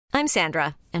I'm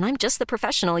Sandra, and I'm just the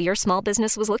professional your small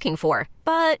business was looking for.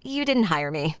 But you didn't hire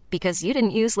me because you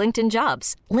didn't use LinkedIn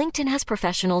Jobs. LinkedIn has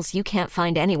professionals you can't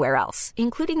find anywhere else,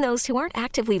 including those who aren't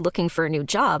actively looking for a new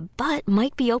job, but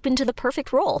might be open to the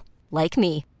perfect role, like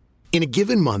me. In a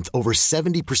given month, over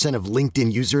 70% of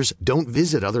LinkedIn users don't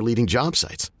visit other leading job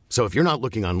sites. So if you're not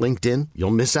looking on LinkedIn,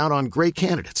 you'll miss out on great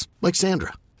candidates like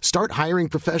Sandra. Start hiring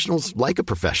professionals like a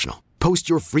professional. Post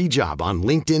your free job on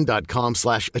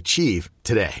linkedin.com/achieve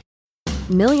today.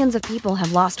 Millions of people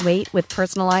have lost weight with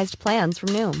personalized plans from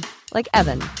Noom. Like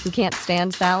Evan, who can't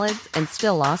stand salads and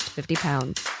still lost 50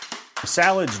 pounds.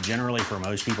 Salads generally for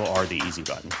most people are the easy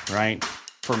button, right?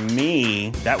 For me,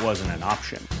 that wasn't an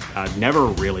option. I never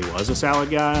really was a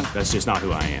salad guy. That's just not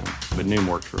who I am. But Noom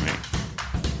worked for me.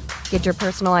 Get your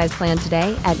personalized plan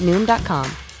today at Noom.com.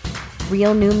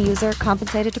 Real Noom user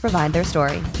compensated to provide their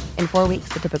story. In 4 weeks,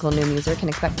 the typical Noom user can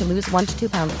expect to lose 1 to 2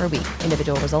 pounds per week.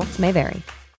 Individual results may vary.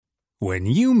 When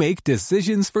you make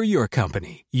decisions for your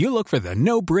company, you look for the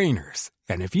no-brainers.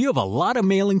 And if you have a lot of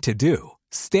mailing to do,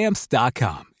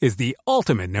 Stamps.com is the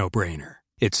ultimate no-brainer.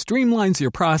 It streamlines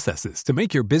your processes to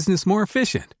make your business more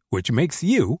efficient, which makes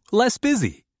you less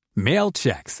busy. Mail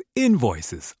checks,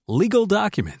 invoices, legal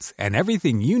documents, and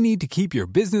everything you need to keep your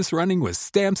business running with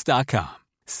Stamps.com.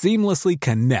 Seamlessly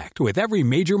connect with every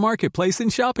major marketplace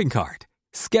and shopping cart.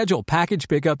 Schedule package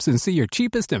pickups and see your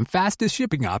cheapest and fastest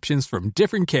shipping options from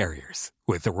different carriers,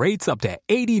 with rates up to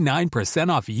 89%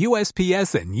 off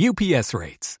USPS and UPS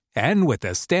rates. And with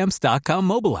the Stamps.com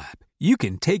mobile app, you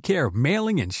can take care of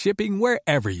mailing and shipping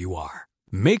wherever you are.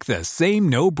 Make the same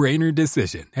no-brainer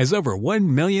decision as over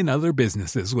 1 million other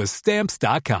businesses with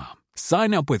Stamps.com.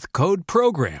 Sign up with code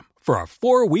PROGRAM for a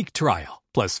 4-week trial,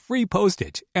 plus free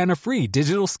postage and a free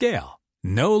digital scale.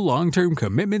 No long-term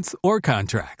commitments or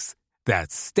contracts.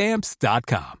 That's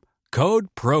Stamps.com. Code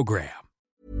PROGRAM.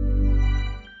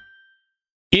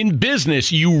 In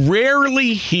business, you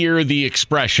rarely hear the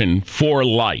expression "for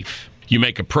life." You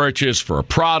make a purchase for a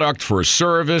product, for a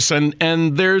service, and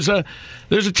there's a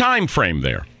time frame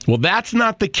there. Well, that's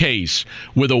not the case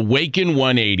with Awaken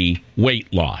 180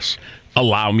 weight loss.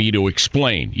 Allow me to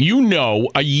explain. You know,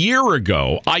 a year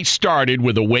ago, I started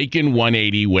with Awaken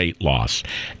 180 weight loss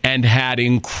and had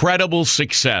incredible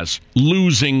success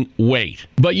losing weight.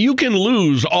 But you can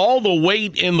lose all the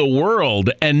weight in the world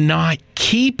and not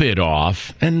keep it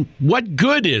off. And what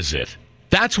good is it?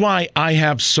 That's why I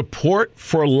have support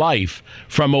for life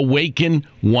from Awaken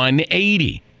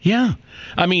 180. Yeah.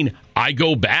 I mean, I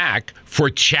go back for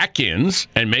check-ins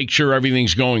and make sure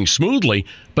everything's going smoothly.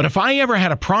 But if I ever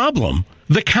had a problem,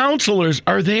 the counselors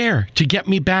are there to get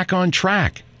me back on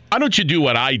track. Why don't you do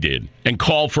what I did and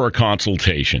call for a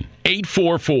consultation?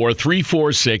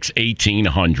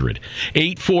 844-346-1800.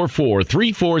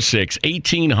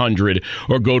 844-346-1800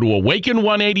 or go to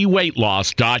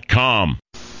awaken180weightloss.com.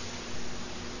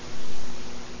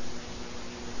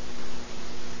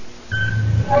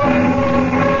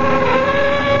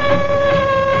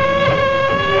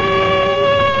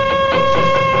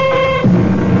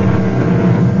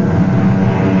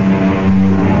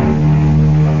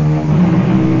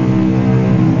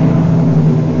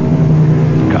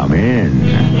 Come in.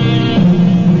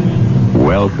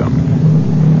 Welcome.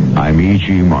 I'm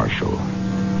E.G. Marshall.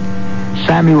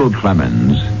 Samuel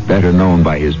Clemens, better known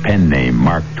by his pen name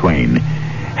Mark Twain,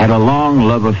 had a long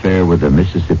love affair with the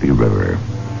Mississippi River.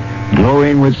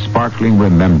 Glowing with sparkling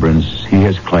remembrance, he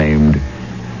has claimed,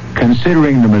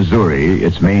 considering the Missouri,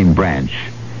 its main branch,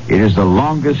 it is the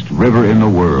longest river in the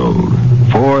world,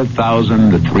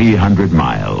 4,300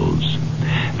 miles.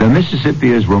 The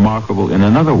Mississippi is remarkable in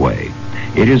another way.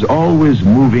 It is always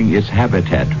moving its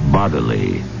habitat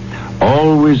bodily,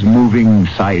 always moving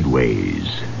sideways.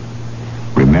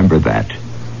 Remember that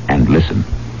and listen.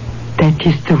 That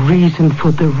is the reason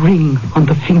for the ring on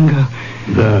the finger.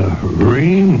 The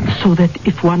ring? So that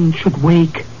if one should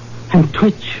wake and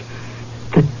twitch,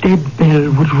 the dead bell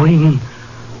would ring.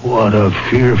 What a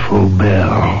fearful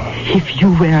bell. If you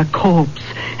were a corpse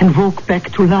and woke back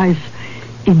to life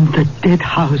in the dead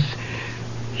house,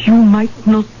 you might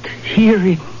not hear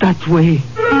it that way.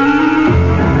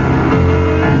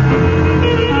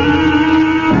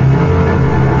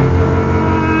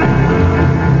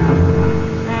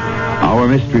 Our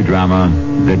mystery drama,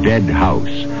 The Dead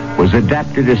House, was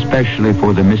adapted especially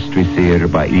for the Mystery Theater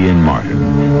by Ian Martin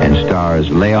and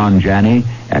stars Leon Janney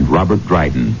and Robert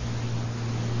Dryden.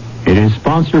 It is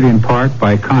sponsored in part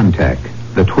by Contact,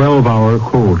 the 12-hour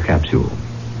cold capsule.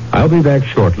 I'll be back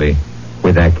shortly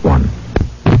with Act 1.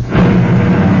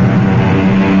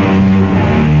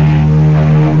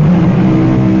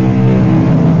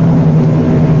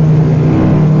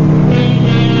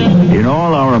 In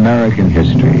all our American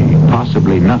history,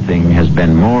 possibly nothing has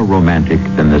been more romantic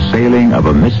than the sailing of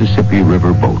a Mississippi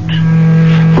River boat.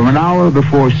 For an hour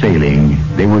before sailing,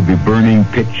 they would be burning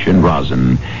pitch and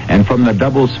rosin, and from the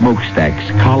double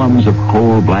smokestacks, columns of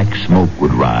coal-black smoke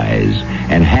would rise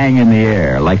and hang in the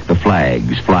air like the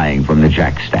flags flying from the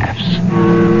jackstaffs.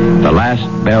 The last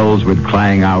bells would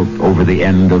clang out over the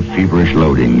end of feverish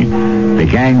loading. The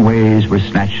gangways were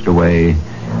snatched away.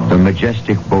 The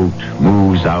majestic boat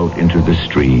moves out into the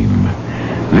stream.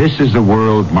 This is the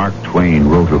world Mark Twain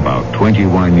wrote about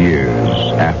 21 years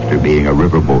after being a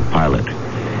riverboat pilot.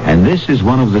 And this is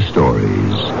one of the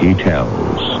stories he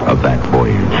tells of that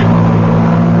voyage.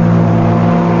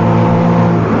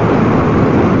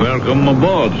 Welcome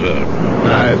aboard, sir.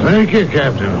 I thank you,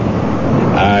 Captain.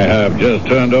 I have just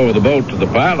turned over the boat to the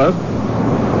pilot.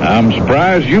 I'm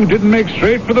surprised you didn't make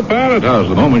straight for the pilot house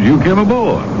the moment you came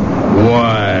aboard.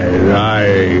 Why,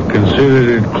 I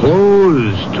considered it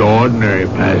closed to ordinary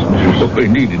passengers. Oh,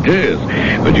 indeed it is.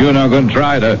 But you're not going to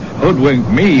try to hoodwink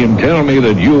me and tell me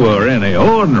that you are any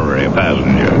ordinary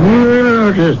passenger.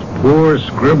 Well, just a poor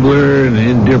scribbler and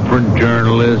indifferent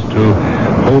journalist who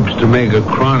hopes to make a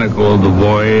chronicle of the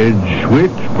voyage,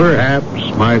 which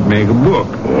perhaps might make a book.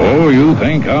 Oh, you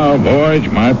think our voyage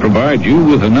might provide you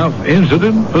with enough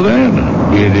incident for that?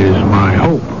 It is my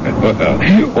hope.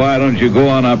 Well, why don't you go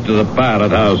on up to the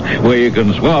pilot house where you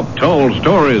can swap told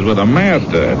stories with a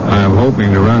master? I'm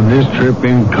hoping to run this trip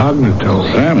incognito.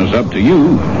 Sam, it's up to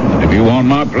you. If you want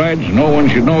my pledge, no one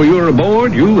should know you're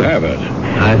aboard, you have it.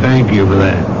 I thank you for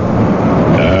that.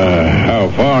 How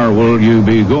far will you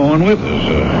be going with us?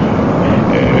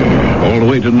 All the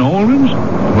way to New Orleans?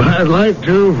 Well, I'd like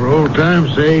to, for old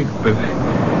time's sake, but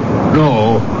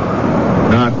no,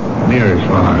 not near as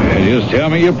far. Just tell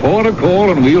me your port of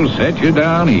call and we'll set you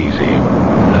down easy.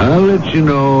 I'll let you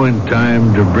know in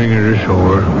time to bring her to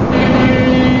shore.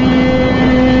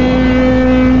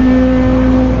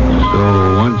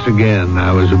 So once again,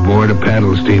 I was aboard a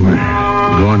paddle steamer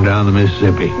going down the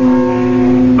Mississippi.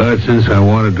 But since I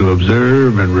wanted to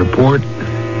observe and report,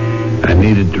 I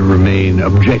needed to remain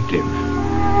objective.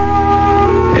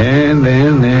 And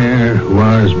then there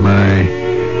was my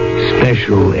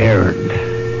special errand.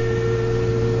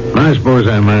 I suppose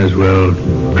I might as well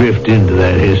drift into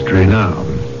that history now.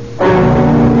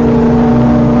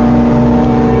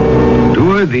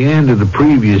 Toward the end of the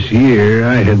previous year,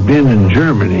 I had been in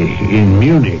Germany, in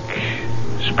Munich,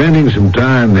 spending some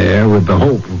time there with the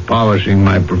hope of polishing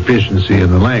my proficiency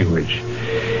in the language.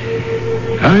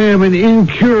 I am an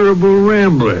incurable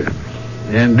rambler,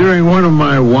 and during one of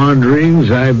my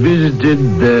wanderings, I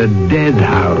visited the Dead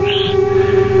House,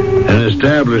 an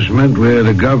establishment where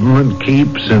the government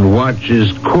keeps and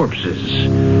watches corpses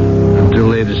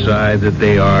until they decide that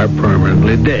they are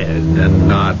permanently dead and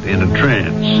not in a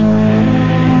trance.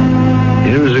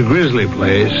 It was a grisly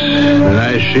place that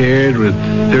I shared with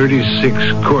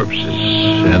 36 corpses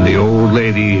and the old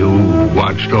lady who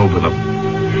watched over them.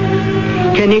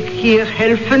 Kann ich hier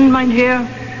helfen, mein Herr?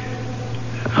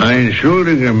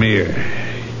 Entschuldige mir.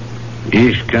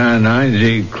 Ich kann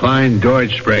einzig klein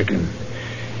Deutsch sprechen.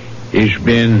 Ich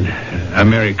bin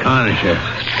Amerikanischer.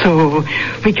 So,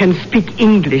 we can speak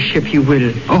English if you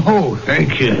will. Oh,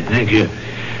 thank you.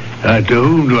 To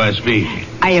whom do I speak?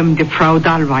 I am the Frau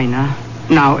Dahlweiner,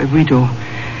 now a widow.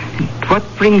 What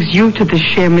brings you to the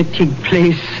Schermetig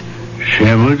place?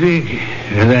 Schermetig?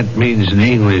 That means in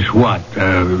English what?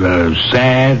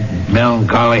 Sad,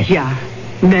 melancholy? Yeah,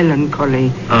 melancholy.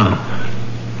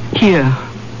 Here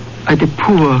are the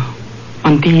poor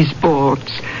on these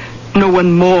boards. No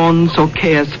one mourns or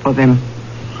cares for them.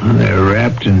 They're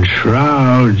wrapped in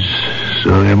shrouds,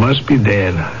 so they must be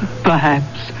dead.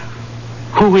 Perhaps.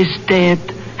 Who is dead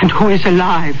and who is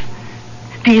alive?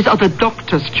 These are the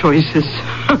doctor's choices.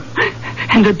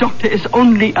 And the doctor is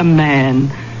only a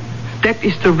man. That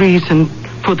is the reason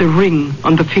for the ring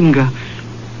on the finger.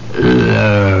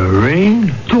 The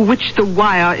ring? To which the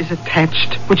wire is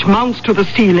attached, which mounts to the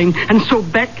ceiling, and so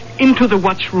back into the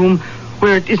watchroom,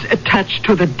 where it is attached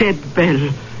to the dead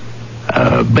bell.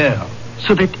 Bell?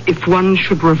 So that if one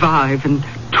should revive and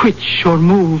twitch or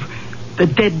move, the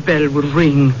dead bell will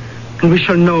ring, and we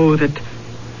shall know that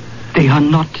they are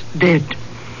not dead.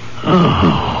 Oh,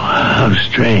 how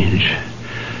strange.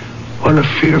 What a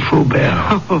fearful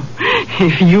bell. Oh,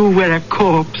 if you were a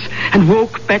corpse and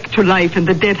woke back to life in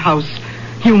the dead house,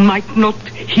 you might not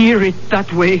hear it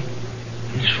that way.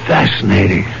 It's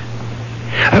fascinating.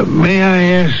 May I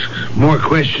ask more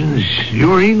questions?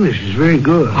 Your English is very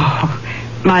good.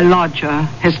 Oh, my lodger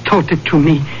has taught it to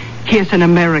me. He is an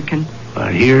American.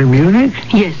 Here in Munich?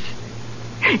 Yes.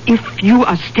 If you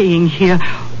are staying here,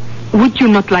 Would you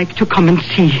not like to come and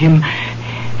see him?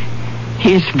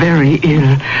 He is very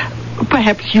ill.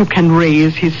 Perhaps you can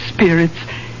raise his spirits.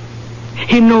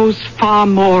 He knows far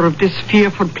more of this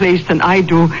fearful place than I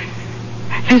do.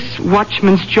 This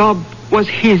watchman's job was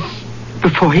his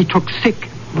before he took sick.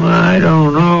 Well, I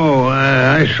don't know.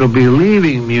 I shall be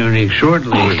leaving Munich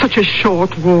shortly. Oh, such a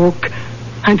short walk.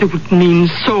 And it would mean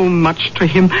so much to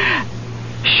him.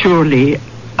 Surely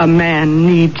a man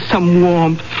needs some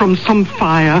warmth from some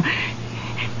fire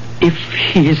if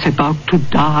he is about to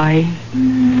die.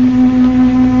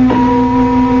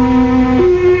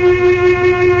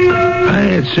 I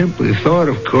had simply thought,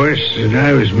 of course, that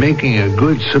I was making a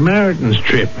good Samaritan's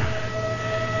trip.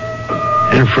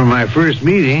 And from my first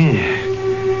meeting,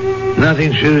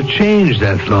 nothing should have changed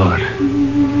that thought.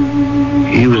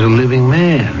 He was a living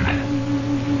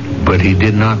man, but he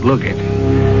did not look it.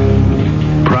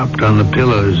 Propped on the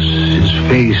pillows, his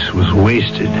face was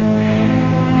wasted.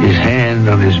 His hand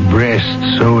on his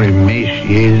breast so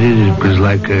emaciated it was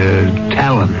like a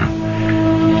talon.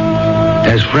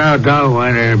 As Frau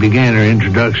Dahlweiner began her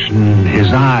introduction, his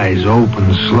eyes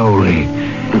opened slowly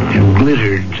and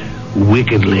glittered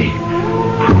wickedly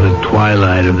from the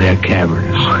twilight of their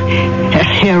caverns.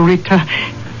 Herr Ritter,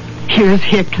 here's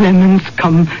Herr Clemens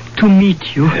come to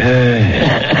meet you.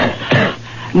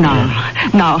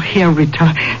 Now, Herr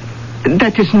Ritter,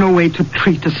 that is no way to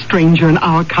treat a stranger in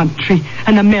our country,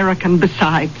 an American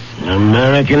besides.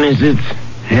 American, is it?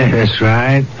 Yeah, that's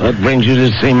right. What brings you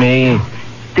to see me?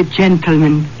 The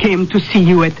gentleman came to see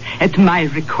you at my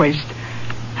request.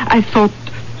 I thought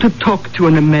to talk to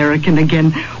an American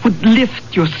again would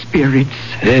lift your spirits.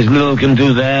 There's little can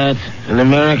do that. An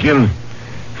American?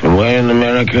 From where in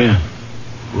America?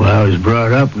 Well, I was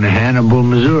brought up in Hannibal,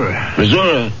 Missouri.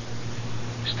 Missouri?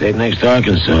 State next to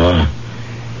Arkansas.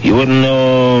 You wouldn't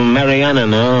know Mariana,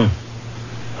 no?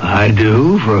 I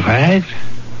do, for a fact.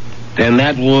 Then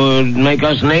that would make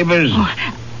us neighbors? Oh,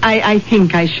 I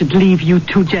think I should leave you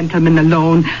two gentlemen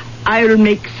alone. I'll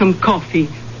make some coffee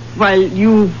while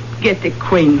you get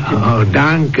acquainted. Oh,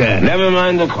 danke. Never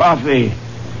mind the coffee.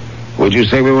 Would you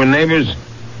say we were neighbors?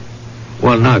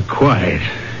 Well, not quite.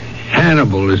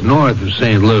 Hannibal is north of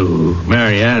St. Louis.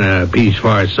 Mariana a piece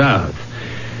far south.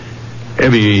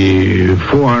 Every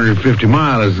 450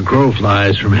 miles the crow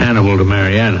flies from Hannibal to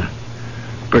Mariana.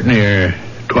 Pretty near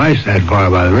twice that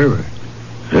far by the river.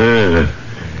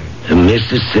 The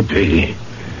Mississippi.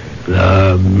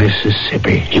 The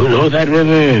Mississippi. You know that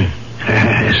river?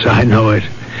 Yes, I know it.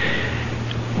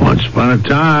 Once upon a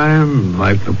time,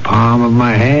 like the palm of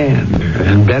my hand,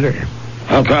 and better.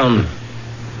 How come?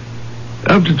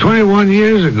 Up to 21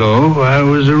 years ago, I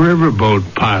was a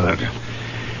riverboat pilot.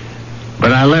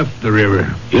 But I left the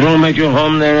river. You don't make your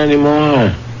home there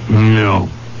anymore? No.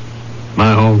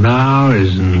 My home now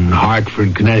is in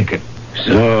Hartford, Connecticut.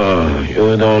 So,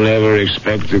 you don't ever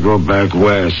expect to go back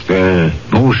west, eh?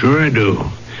 Oh, sure I do.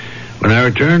 When I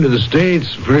return to the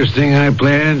States, the first thing I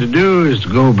plan to do is to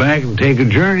go back and take a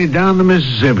journey down the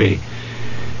Mississippi.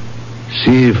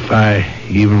 See if I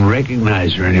even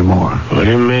recognize her anymore. What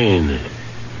do you mean?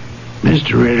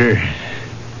 Mr. Ritter,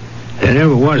 there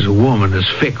never was a woman as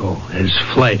fickle, as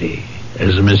flighty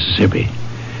as the Mississippi.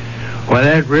 Why,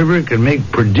 that river can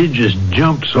make prodigious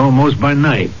jumps almost by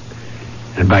night.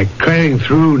 And by cutting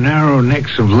through narrow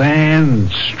necks of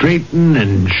land, straighten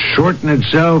and shorten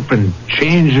itself and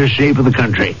change the shape of the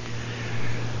country.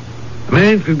 A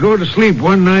man could go to sleep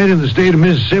one night in the state of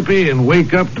Mississippi and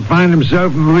wake up to find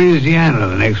himself in Louisiana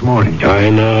the next morning. I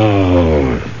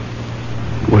know.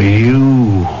 Well,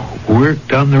 you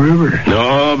worked on the river?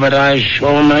 No, but I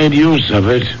sure made use of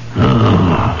it.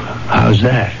 Oh, how's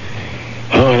that?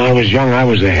 Oh, when I was young, I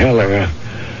was a heller.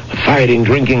 A fighting,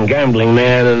 drinking, gambling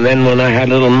man, and then when I had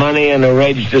a little money and a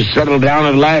rage to settle down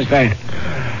at last,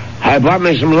 I bought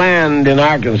me some land in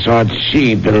Arkansas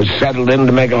cheap and settled in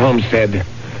to make a homestead.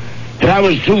 And I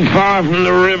was too far from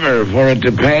the river for it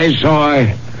to pay, so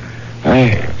I...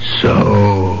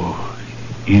 So,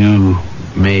 you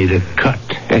made a cut.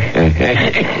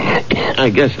 I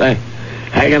guess I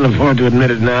can afford to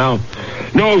admit it now.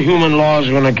 No human laws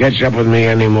are going to catch up with me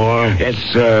anymore.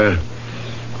 It's,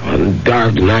 one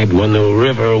dark night when the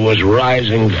river was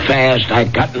rising fast, I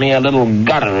cut me a little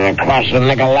gutter across a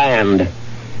neck of land.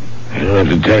 I don't have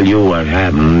to tell you what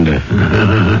happened.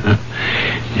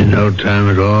 In no time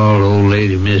at all, old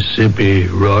lady Mississippi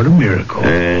wrought a miracle.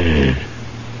 The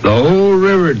whole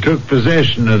river took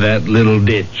possession of that little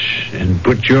ditch and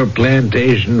put your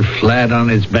plantation flat on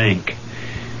its bank,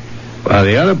 while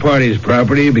the other party's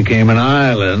property became an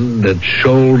island that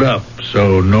shoaled up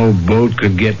so no boat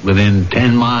could get within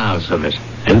 10 miles of it.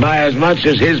 And by as much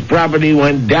as his property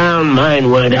went down,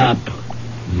 mine went up.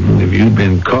 If you'd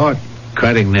been caught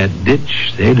cutting that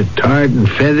ditch, they'd have tarred and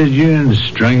feathered you and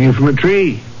strung you from a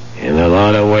tree. In a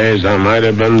lot of ways, I might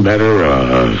have been better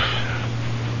off.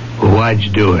 Well, why'd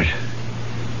you do it?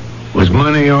 Was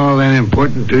money all that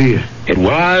important to you? It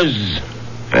was,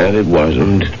 and it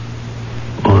wasn't.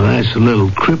 Well, that's a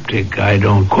little cryptic. I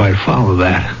don't quite follow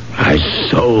that. I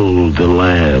sold the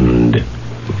land.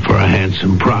 For a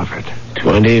handsome profit.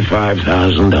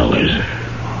 $25,000.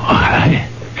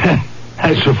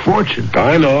 That's a fortune.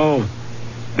 I know.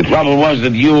 The trouble was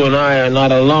that you and I are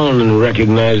not alone in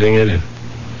recognizing it.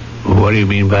 What do you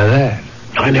mean by that?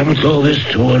 I never told this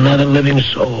to another living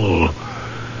soul.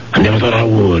 I never thought I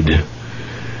would.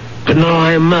 But now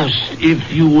I must,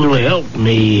 if you will help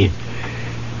me.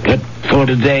 But for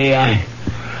today,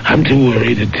 I'm too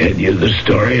worried to tell you the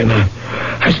story, and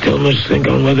I still must think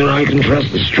on whether I can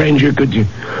trust the stranger. Could you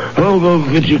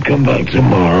come back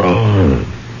tomorrow?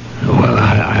 Well,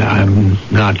 I'm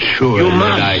not sure. You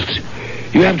must.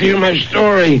 You have to hear my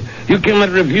story. You cannot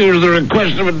refuse the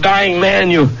request of a dying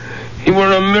man. You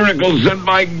were a miracle sent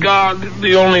by God.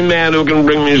 The only man who can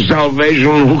bring me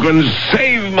salvation, who can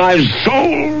save my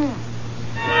soul.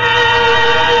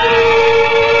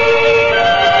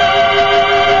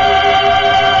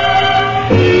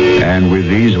 And with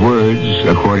these words,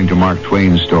 according to Mark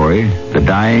Twain's story, the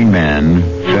dying man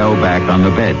fell back on the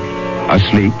bed,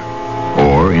 asleep,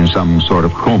 or in some sort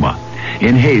of coma.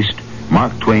 In haste,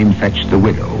 Mark Twain fetched the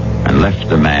widow and left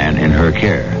the man in her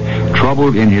care,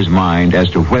 troubled in his mind as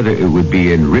to whether it would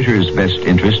be in Ritter's best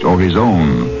interest or his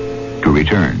own to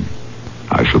return.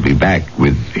 I shall be back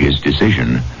with his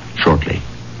decision shortly.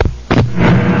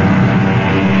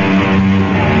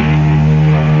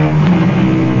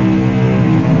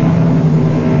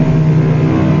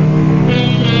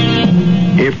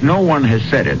 If no one has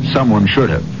said it, someone should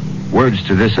have. Words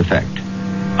to this effect.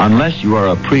 Unless you are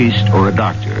a priest or a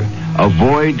doctor,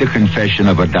 avoid the confession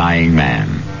of a dying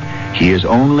man. He is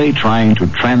only trying to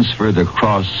transfer the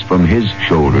cross from his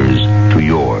shoulders to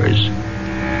yours.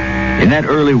 In that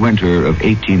early winter of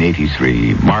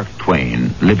 1883, Mark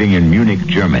Twain, living in Munich,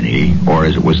 Germany, or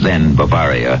as it was then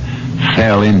Bavaria,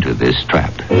 fell into this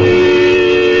trap.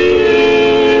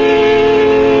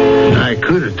 I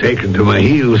could have taken to my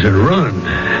heels and run.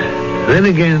 Then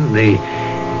again, the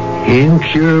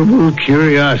incurable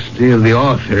curiosity of the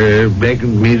author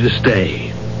beckoned me to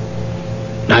stay.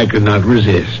 I could not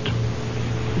resist.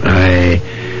 I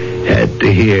had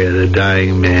to hear the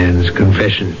dying man's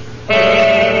confession. I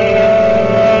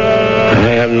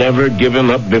have never given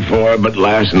up before, but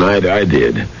last night I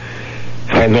did.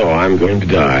 I know I'm going to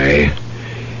die.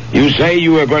 You say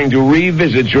you are going to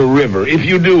revisit your river. If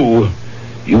you do,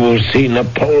 you will see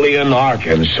Napoleon,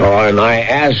 Arkansas, and I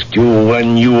asked you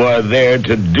when you are there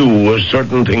to do a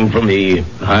certain thing for me.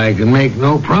 I can make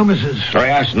no promises. I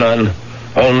ask none.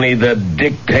 Only the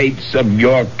dictates of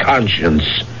your conscience.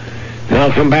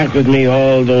 Now come back with me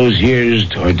all those years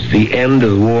towards the end of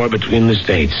the war between the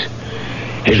states.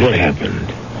 Here's what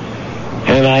happened.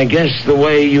 And I guess the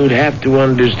way you'd have to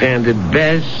understand it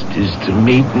best is to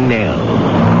meet Nell.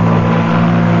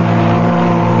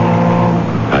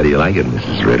 How do you like it,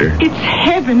 Mrs. Ritter? It's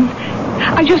heaven.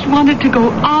 I just wanted to go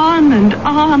on and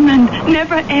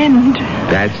never end.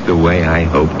 That's the way I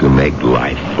hope to make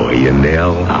life for you,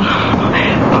 Nell.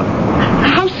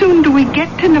 How soon do we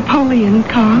get to Napoleon,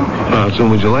 Carl? How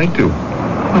soon would you like to?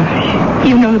 Well,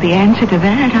 you know the answer to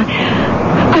that.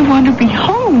 I want to be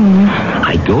home.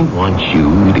 I don't want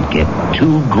you to get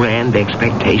too grand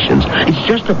expectations. It's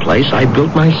just a place I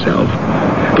built myself.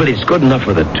 But it's good enough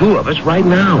for the two of us right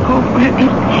now. Oh,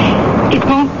 it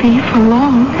won't be for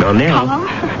long. Now, Nell,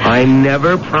 I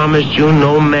never promised you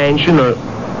no mansion or...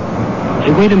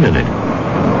 Hey, wait a minute.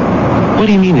 What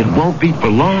do you mean it won't be for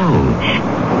long?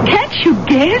 Can't you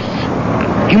guess?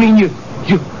 You mean you're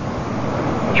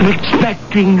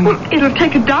expecting... Well, it'll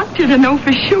take a doctor to know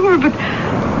for sure, but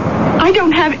I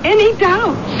don't have any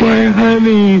doubts. Why,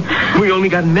 honey, we only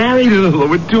got married a little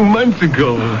over 2 months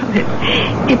ago.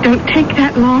 It don't take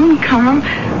that long, Carl,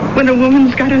 when a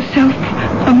woman's got herself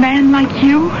a man like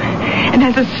you and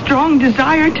has a strong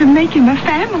desire to make him a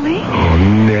family. Oh,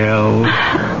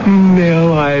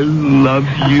 Nell, I love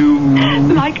you.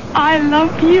 Like I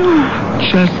love you.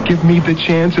 Just give me the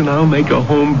chance and I'll make a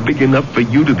home big enough for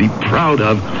you to be proud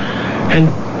of.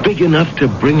 And big enough to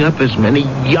bring up as many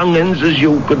young'uns as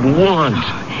you could want.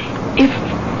 If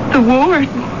the war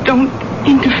don't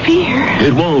interfere.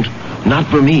 It won't. Not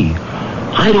for me.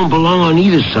 I don't belong on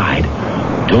either side.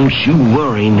 Don't you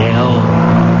worry, Nell.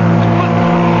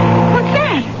 What's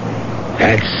that?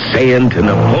 That's saying to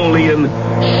Napoleon,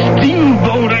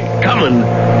 steamboat a-coming.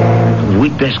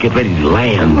 We'd best get ready to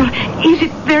land. Well, is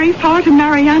it very far to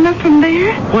Mariana from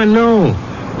there? Why, no.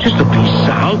 Just a piece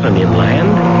south and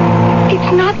inland.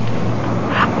 It's not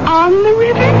on the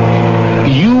river?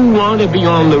 You want to be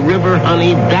on the river,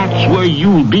 honey, that's where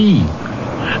you'll be.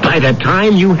 By the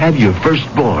time you have your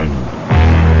firstborn.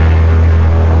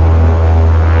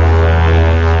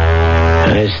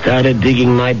 I started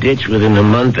digging my ditch within a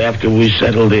month after we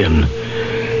settled in.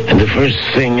 And the first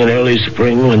thing in early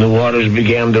spring, when the waters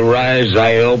began to rise,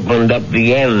 I opened up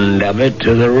the end of it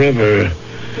to the river.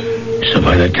 So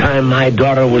by the time my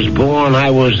daughter was born,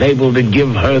 I was able to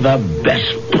give her the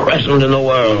best present in the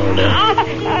world.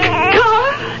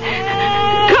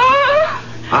 Carl!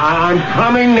 I'm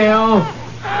coming now.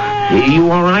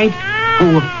 You all right?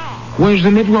 Where's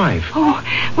the midwife?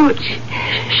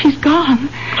 She's gone.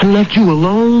 And left you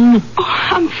alone? Oh,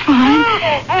 I'm fine.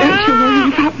 Don't you worry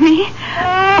about me.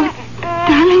 Oh,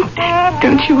 darling,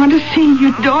 don't you want to see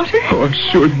your daughter? Oh, I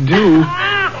sure do.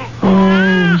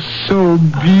 Oh, so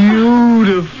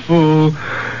beautiful.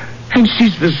 And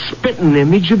she's the spitting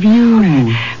image of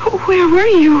you. Where were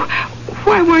you?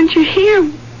 Why weren't you here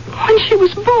when she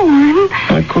was born?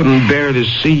 I couldn't bear to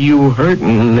see you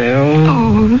hurting, Nell.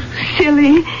 Oh,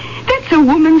 silly. That's a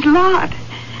woman's lot.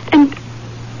 And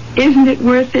isn't it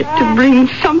worth it to bring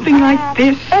something like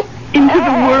this into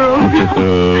the world?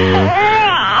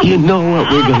 You know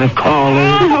what we're going to call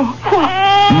her? No, what?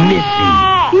 Missy.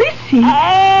 Missy?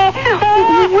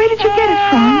 Where did you get it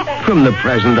from? From the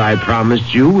present I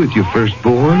promised you with your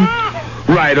firstborn.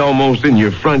 Right almost in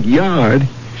your front yard.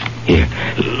 Here,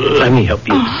 let me help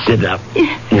you sit up.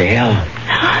 Nell,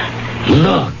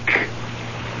 look.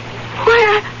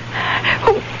 Why,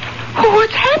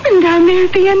 what's happened down there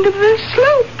at the end of the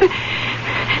slope?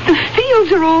 The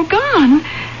fields are all gone.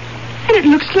 And it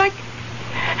looks like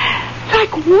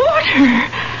water.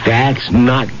 That's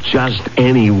not just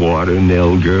any water,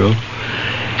 Nell girl.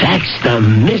 That's the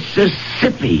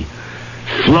Mississippi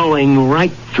flowing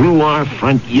right through our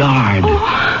front yard.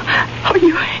 Oh,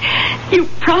 you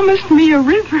promised me a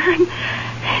river and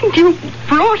you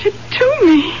brought it to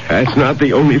me. That's not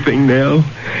the only thing, Nell.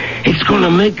 It's going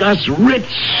to make us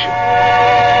rich.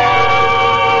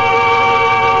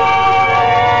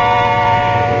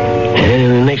 And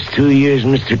in the next 2 years,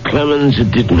 Mr. Clemens,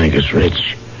 it did make us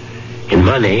rich. In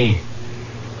money,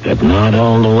 but not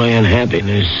all the way in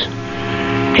happiness.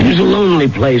 It was a lonely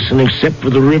place, and except for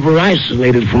the river,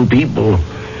 isolated from people.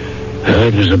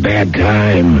 It was a bad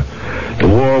time. The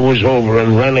war was over,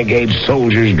 and renegade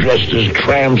soldiers dressed as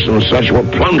tramps and such were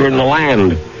plundering the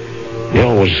land.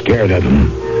 Nell was scared of them.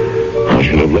 I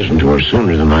should have listened to her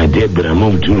sooner than I did, but I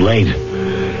moved too late.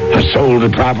 I sold the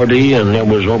property, and there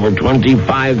was over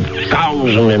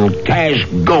 $25,000 in cash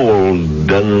gold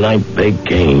the night they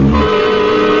came.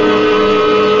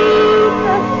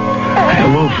 I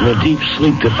awoke from a deep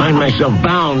sleep to find myself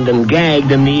bound and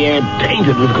gagged and the air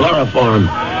tainted with chloroform.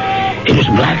 It was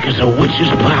black as a witch's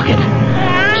pocket.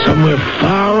 Somewhere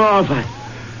far off, I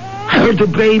heard the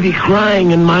baby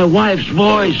crying in my wife's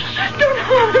voice. Don't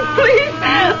harm him, please.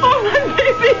 Oh, my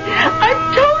baby.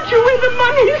 I've told you where the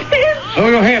money's hid. So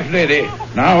you have, lady.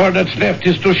 Now all that's left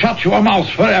is to shut your mouth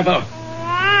forever.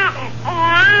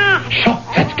 Shut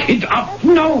that kid up.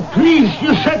 No, please,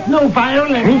 you said no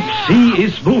violence. Roof C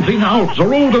is moving out. The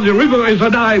road of the river is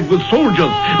alive with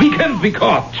soldiers. We can't be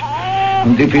caught.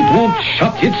 And if it won't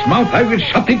shut its mouth, I will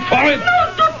shut it for it.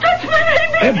 No, don't touch my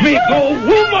baby. Let me go,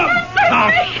 woman. Now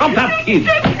shut that kid.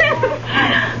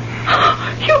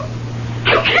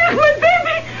 You killed my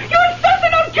baby. You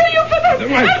assassin, I'll kill you for that.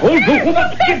 I told you, woman.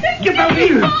 Get out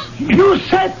here. You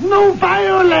said no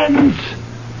violence.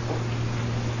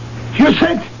 You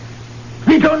said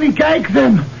we'd only gag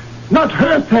them, not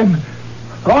hurt them.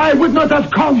 Or I would not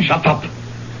have come. Shut up.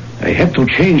 I had to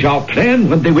change our plan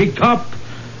when they waked up.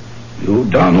 You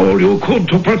done all you could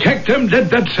to protect them.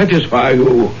 Let that satisfy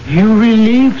you. You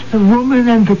relieved the woman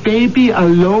and the baby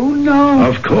alone now?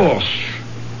 Of course.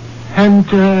 And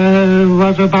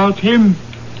what about him?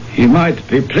 He might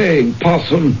be playing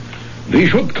possum. We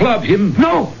should club him.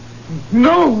 No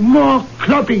more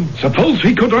clubbing. Suppose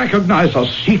he could recognize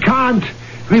us. He can't.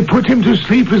 We put him to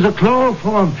sleep with a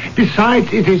chloroform.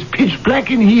 Besides, it is pitch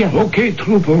black in here. Okay,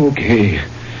 trooper, okay.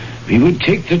 We would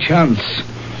take the chance.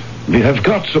 We have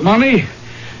got the money,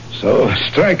 so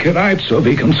strike a light so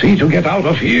we can see to get out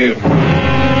of here. I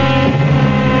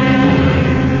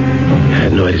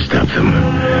had no way to stop them.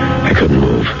 I couldn't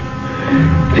move.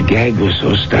 The gag was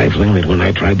so stifling that when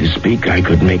I tried to speak, I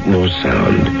could make no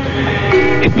sound.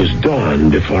 It was dawn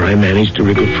before I managed to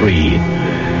wriggle free.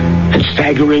 And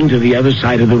staggering to the other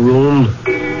side of the room,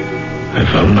 I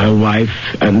found my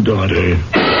wife and daughter.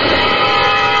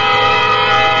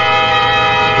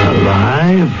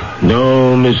 Alive?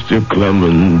 No, Mr.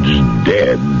 Clemens,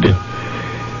 dead.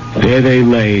 There they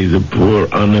lay, the poor,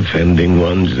 unoffending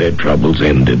ones, their troubles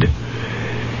ended,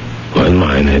 when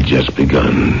mine had just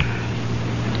begun.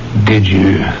 Did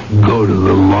you go to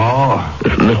the law?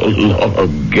 No law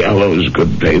of gallows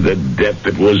could pay the debt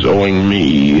that was owing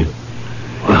me.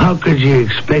 Well, how could you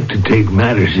expect to take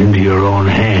matters into your own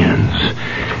hands?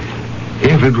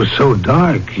 If it was so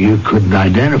dark, you couldn't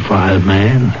identify the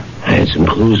man. I had some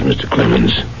clues, Mr.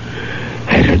 Clemens.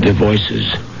 I had heard their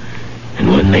voices. And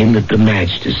when they lit the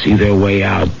match to see their way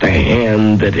out, the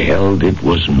hand that held it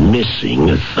was missing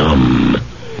a thumb.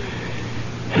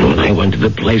 And when I went to the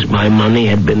place my money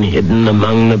had been hidden,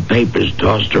 among the papers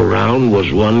tossed around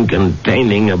was one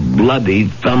containing a bloody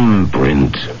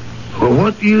thumbprint. Well,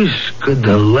 what use could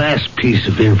the last piece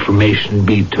of information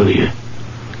be to you?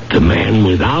 The man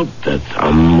without the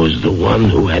thumb was the one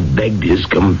who had begged his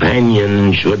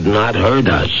companion should not hurt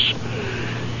us.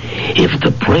 If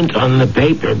the print on the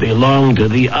paper belonged to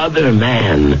the other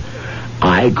man,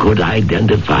 I could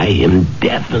identify him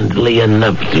definitely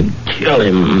enough to kill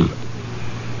him.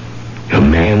 The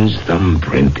man's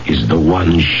thumbprint is the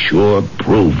one sure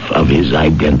proof of his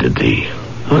identity.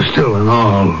 Well, still in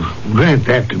all, grant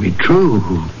that to be true.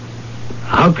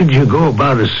 How could you go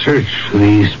about a search for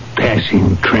these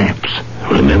passing tramps?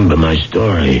 Remember my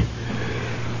story.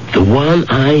 The one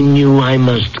I knew I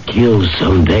must kill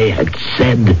someday had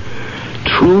said,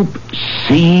 "Troop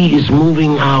C is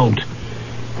moving out.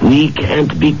 We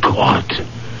can't be caught."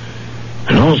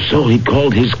 And also he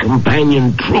called his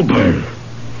companion Trooper.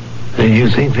 Then you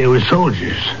think they were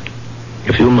soldiers?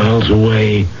 A few miles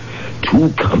away, 2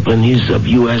 companies of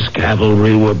U.S.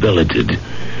 cavalry were billeted.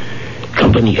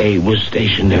 Company A was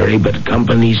stationary, but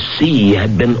Company C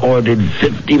had been ordered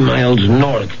 50 miles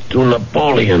north to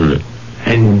Napoleon.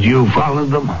 And you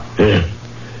followed them?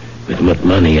 With what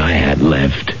money I had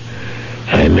left,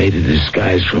 I made a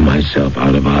disguise for myself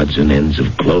out of odds and ends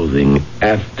of clothing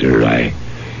after I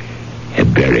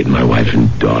had buried my wife and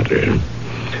daughter.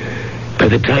 By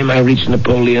the time I reached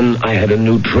Napoleon, I had a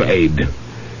new trade.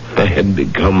 I had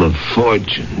become a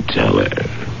fortune teller.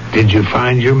 Did you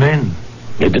find your men?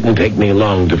 It didn't take me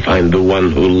long to find the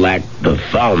one who lacked the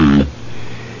thumb.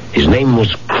 His name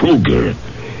was Kruger.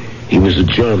 He was a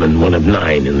German, one of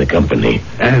 9 in the company.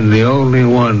 And the only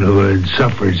one who had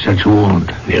suffered such a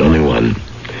wound? The only one.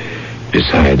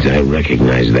 Besides, I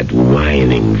recognized that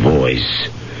whining voice.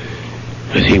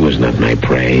 But he was not my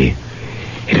prey.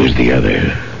 It was the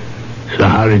other. So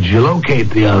how did you locate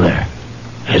the other?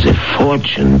 As a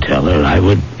fortune teller, I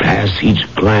would pass each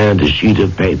client a sheet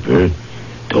of paper,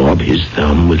 daub his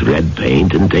thumb with red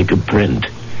paint, and take a print.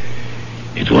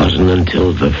 It wasn't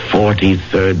until the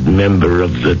 43rd member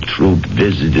of the troop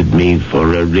visited me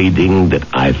for a reading that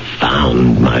I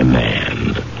found my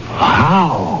man.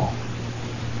 How?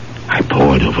 I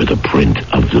pored over the print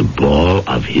of the ball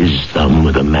of his thumb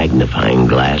with a magnifying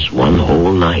glass one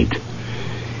whole night.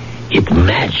 It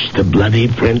matched the bloody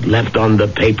print left on the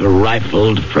paper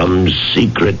rifled from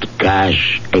secret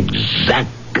cache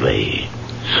exactly.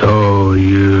 So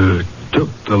you took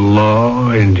the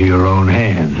law into your own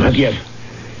hands? Not yet.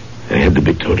 I had to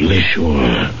be totally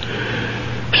sure.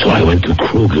 So I went to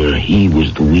Kruger. He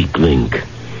was the weak link.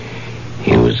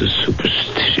 He was a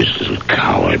superstitious little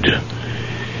coward.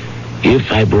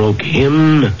 If I broke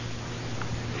him,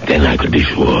 then I could be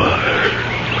sure.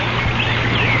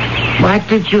 Why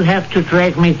did you have to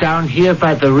drag me down here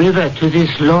by the river to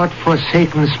this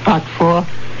Lord-forsaken spot for?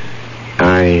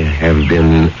 I have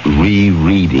been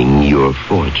rereading your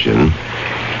fortune,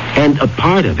 and a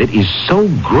part of it is so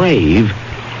grave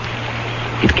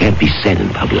it can't be said in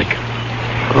public.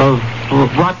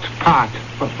 What part?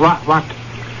 What?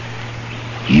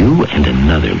 You and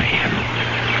another man,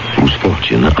 whose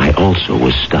fortune I also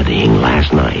was studying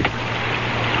last night,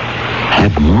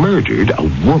 have murdered a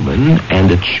woman and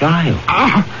a child.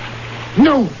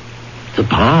 No. The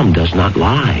palm does not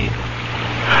lie.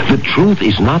 The truth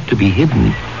is not to be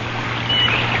hidden.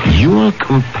 Your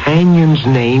companion's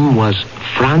name was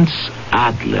Franz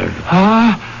Adler.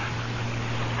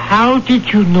 How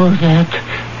did you know that?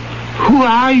 Who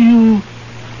are you?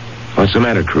 What's the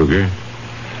matter, Kruger?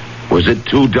 Was it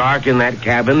too dark in that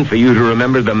cabin for you to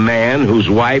remember the man whose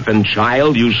wife and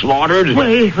child you slaughtered? Well,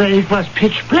 it was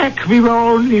pitch black. We were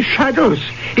only shadows.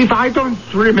 If I don't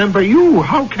remember you,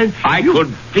 how can I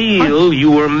could feel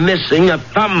you were missing a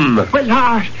thumb. Well,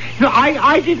 no,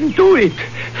 I didn't do it.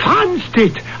 Franz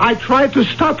did. I tried to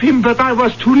stop him, but I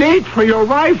was too late for your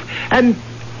wife and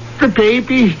the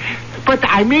baby. But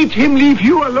I made him leave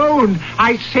you alone.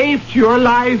 I saved your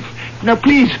life. Now,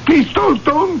 please,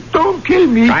 don't kill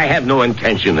me. I have no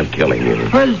intention of killing you.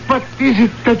 Well, but is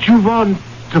it that you want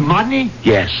the money?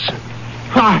 Yes.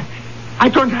 I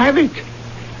don't have it.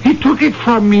 He took it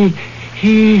from me.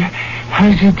 He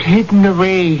has it hidden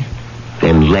away.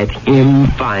 Then let him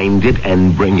find it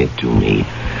and bring it to me.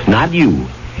 Not you.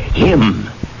 Him.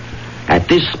 At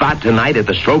this spot tonight at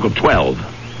the stroke of 12.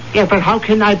 Yeah, but how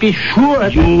can I be sure?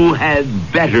 You had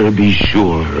better be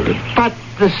sure. But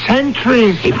the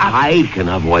sentries... If I can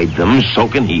avoid them, so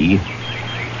can he.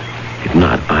 If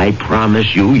not, I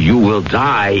promise you, you will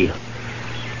die.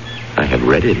 I have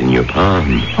read it in your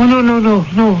palm. Oh,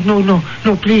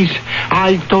 no, please.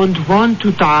 I don't want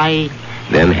to die.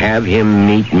 Then have him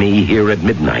meet me here at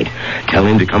midnight. Tell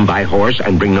him to come by horse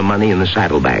and bring the money in the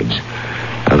saddlebags.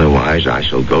 Otherwise, I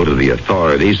shall go to the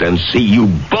authorities and see you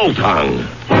both hung.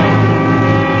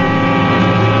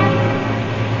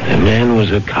 The man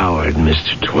was a coward,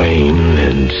 Mr. Twain,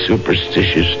 and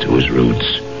superstitious to his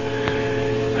roots.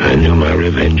 I knew my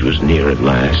revenge was near at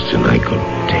last, and I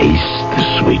could taste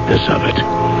the sweetness of it.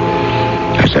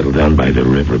 I settled down by the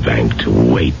riverbank to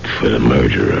wait for the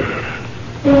murderer.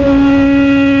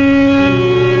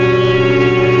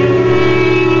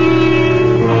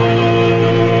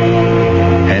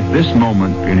 At this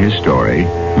moment in his story,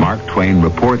 Mark Twain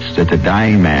reports that the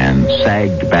dying man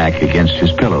sagged back against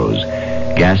his pillows,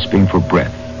 gasping for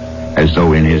breath, as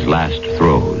though in his last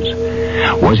throes.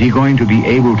 Was he going to be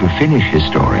able to finish his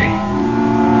story?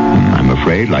 I'm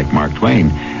afraid, like Mark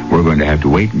Twain, we're going to have to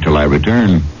wait until I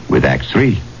return with Act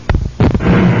 3.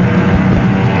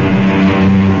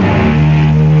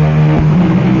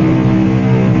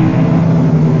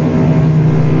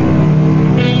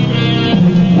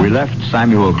 We left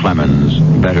Samuel Clemens,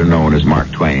 better known as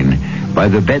Mark Twain, by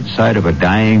the bedside of a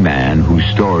dying man whose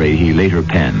story he later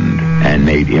penned and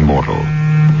made immortal.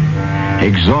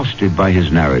 Exhausted by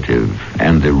his narrative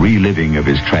and the reliving of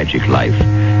his tragic life,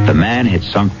 the man had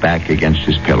sunk back against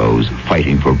his pillows,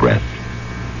 fighting for breath.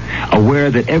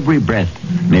 Aware that every breath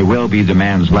may well be the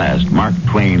man's last, Mark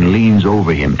Twain leans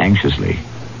over him anxiously.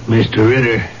 Mr.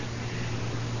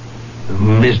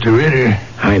 Ritter,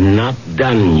 I'm not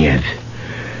done yet.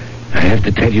 I have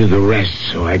to tell you the rest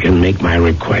so I can make my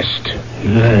request.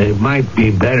 It might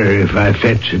be better if I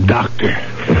fetch a doctor.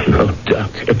 No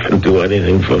doctor can do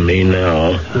anything for me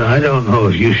now. I don't know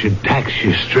if you should tax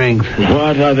your strength.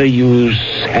 What other use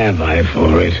have I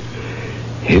for it?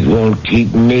 It won't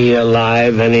keep me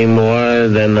alive any more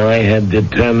than I had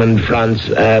determined Franz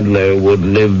Adler would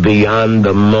live beyond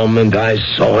the moment I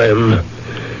saw him.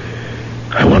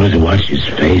 I wanted to watch his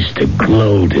face, to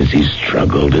gloat as he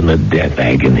struggled in the death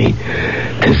agony,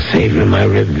 to savor my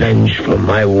revenge for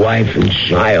my wife and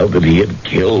child that he had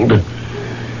killed.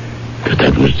 But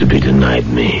that was to be denied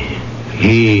me.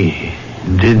 He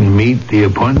didn't meet the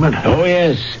appointment? Oh,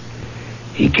 yes.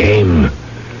 He came.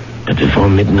 But before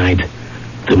midnight,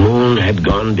 the moon had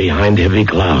gone behind heavy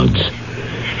clouds,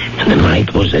 and the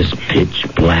night was as pitch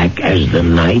black as the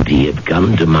night he had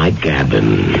come to my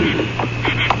cabin.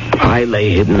 I lay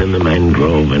hidden in the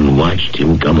mangrove and watched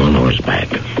him come on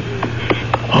horseback.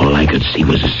 All I could see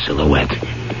was a silhouette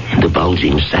and the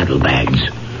bulging saddlebags.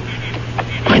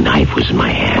 My knife was in my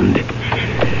hand.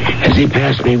 As he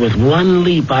passed me with one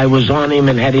leap, I was on him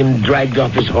and had him dragged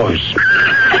off his horse.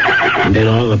 And then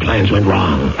all the plans went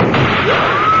wrong.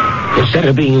 Instead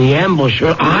of being the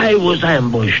ambusher, I was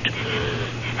ambushed.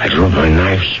 I drove my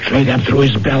knife straight up through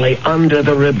his belly, under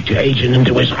the rib cage, and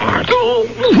into his heart.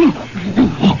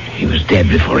 He was dead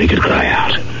before he could cry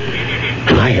out.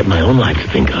 And I had my own life to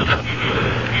think of.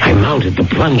 I mounted the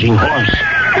plunging horse.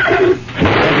 And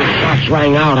as the shots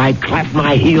rang out, I clapped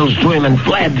my heels to him and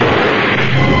fled.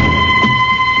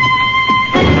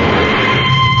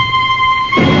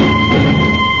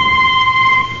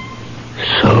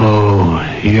 So,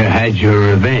 you had your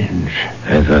revenge?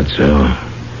 I thought so.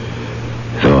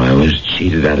 Though I was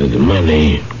cheated out of the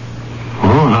money.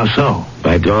 Oh, how so?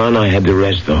 By dawn, I had to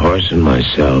rest the horse and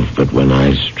myself, but when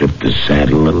I stripped the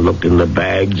saddle and looked in the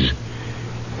bags,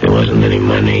 there wasn't any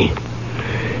money.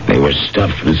 They were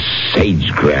stuffed with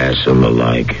sage-grass and the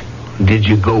like. Did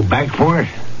you go back for it?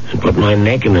 And put my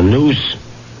neck in a noose?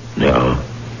 No.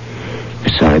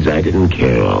 Besides, I didn't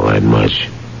care all that much.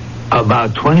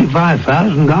 About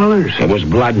 $25,000? It was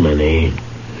blood money.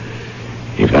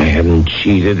 If I hadn't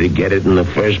cheated to get it in the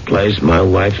first place, my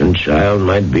wife and child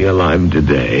might be alive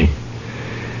today.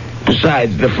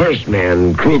 Besides, the first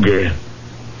man, Kruger,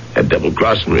 had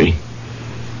double-crossed me.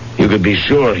 You could be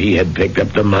sure he had picked up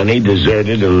the money,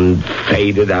 deserted, and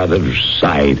faded out of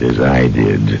sight as I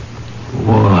did.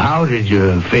 Well, how did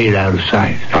you fade out of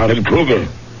sight? How did Kruger?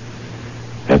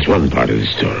 That's one part of the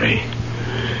story.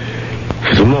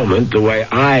 For the moment, the way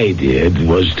I did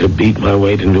was to beat my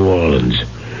way to New Orleans.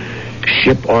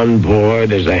 Ship on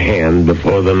board as a hand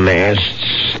before the mast,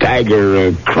 stagger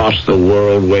across the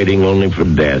world waiting only for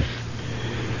death.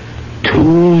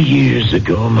 2 years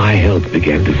ago, my health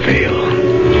began to fail.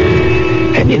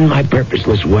 And in my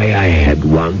purposeless way, I had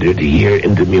wandered here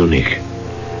into Munich.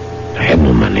 I had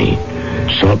no money,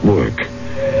 sought work,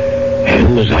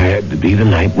 and was hired to be the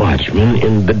night watchman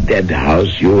in the dead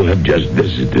house you have just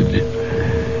visited.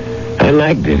 I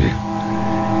liked it.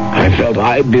 I felt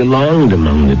I belonged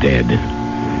among the dead.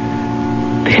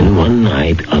 Then one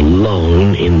night,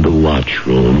 alone in the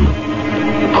watchroom,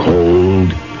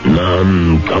 cold,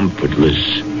 numb,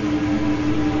 comfortless,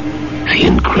 the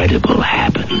incredible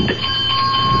happened.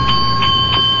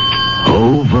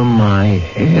 Over my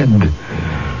head,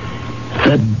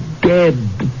 the dead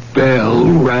bell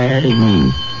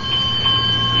rang.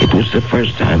 It was the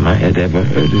first time I had ever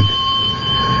heard it.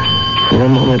 For a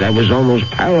moment, I was almost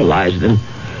paralyzed, and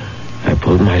I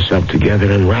pulled myself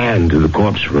together and ran to the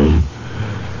corpse room.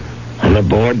 On a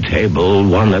board table,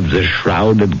 one of the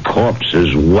shrouded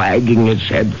corpses, wagging its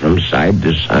head from side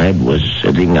to side, was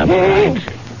sitting upright.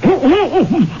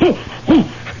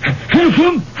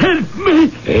 Heaven, help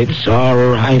me! It's all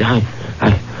right.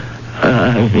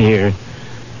 I'm here.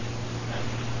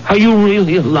 Are you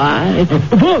really alive?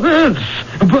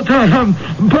 But I am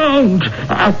bound.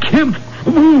 I can't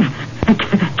move. I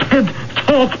can't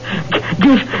talk.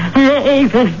 Get me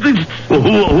out of this.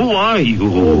 Who are you?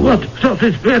 What does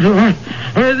it matter?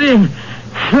 I name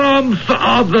Franz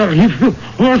Adler, if you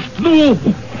must know.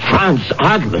 Franz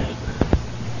Adler?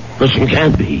 But you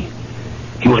can't be.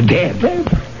 You are dead.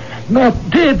 Not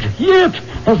dead yet,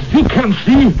 as you can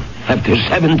see. After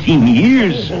 17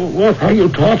 years. What are you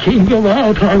talking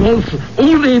about? I was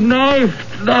only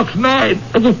knifed last night.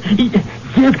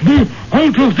 Get me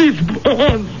out of this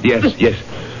barn. Yes.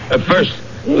 First,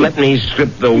 let me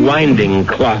strip the winding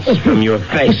cloths from your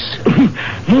face.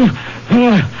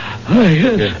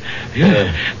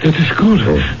 Yes. That is good.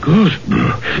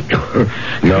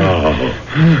 No.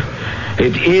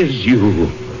 It is you.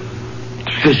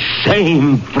 The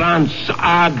same Franz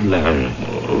Adler.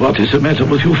 What is the matter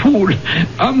with you, fool?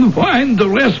 Unwind the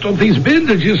rest of these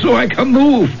bandages so I can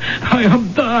move. I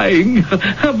am dying.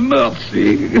 Have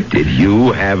mercy. Did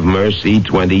you have mercy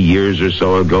 20 years or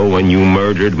so ago when you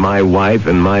murdered my wife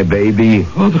and my baby?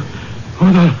 What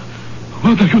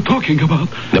are you talking about?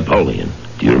 Napoleon.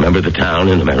 Do you remember the town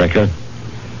in America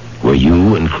where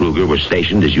you and Kruger were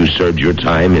stationed as you served your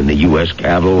time in the U.S.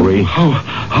 cavalry?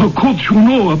 How could you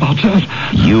know about that?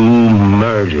 You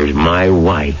murdered my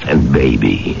wife and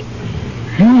baby.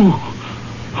 You?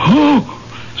 Oh,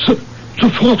 the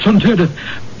Fortune-teller,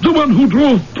 the one who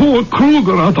drove poor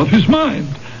Kruger out of his mind.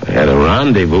 I had a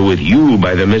rendezvous with you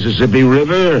by the Mississippi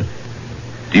River.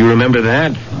 Do you remember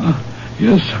that?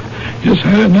 Yes,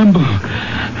 I remember.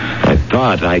 I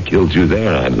thought I killed you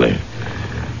there, Adler.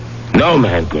 No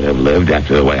man could have lived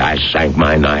after the way I sank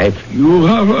my knife. You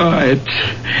are right.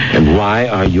 And why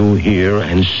are you here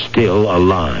and still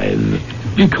alive?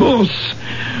 Because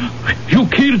you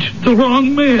killed the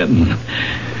wrong man.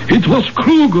 It was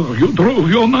Kruger you drove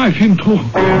your knife into.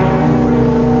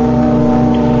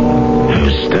 I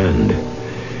was stunned.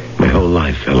 My whole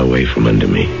life fell away from under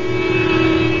me.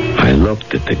 I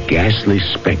looked at the ghastly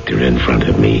specter in front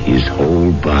of me, his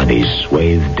whole body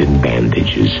swathed in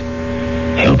bandages.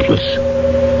 Helpless.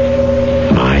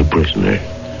 My prisoner.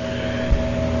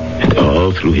 And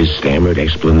all through his stammered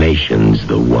explanations,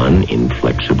 the one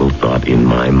inflexible thought in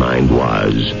my mind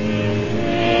was,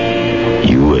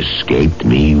 you escaped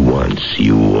me once,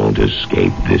 you won't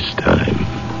escape this time.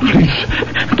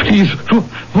 Please,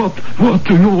 what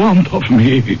do you want of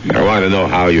me? I want to know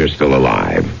how you're still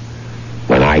alive.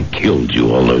 When I killed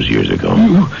you all those years ago.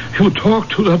 You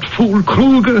talked to that fool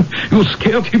Kruger. You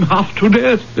scared him half to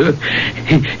death.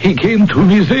 He came to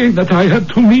me saying that I had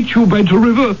to meet you by the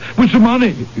river with the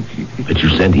money. But you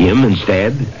sent him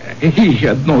instead? He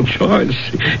had no choice.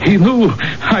 He knew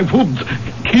I would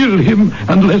kill him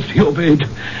unless he obeyed.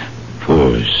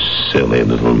 Poor silly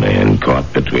little man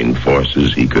caught between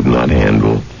forces he could not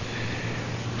handle.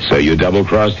 So you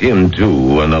double-crossed him,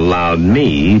 too, and allowed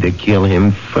me to kill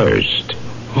him first.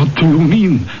 What do you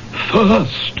mean,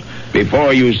 first?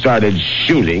 Before you started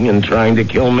shooting and trying to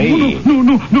kill me.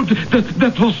 No.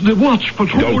 That was the watch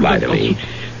patrol. Don't lie to me.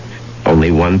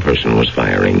 Only one person was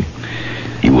firing.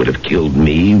 You would have killed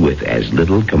me with as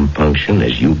little compunction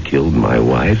as you killed my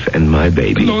wife and my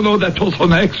baby. No, that was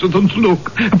an accident.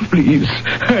 Look, please,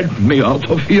 help me out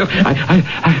of here.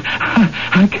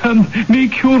 I can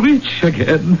make you rich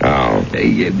again. How?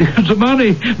 The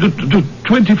money, the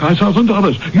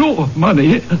 $25,000, your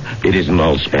money. It isn't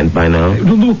all spent by now?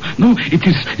 No, it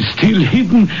is still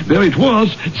hidden where it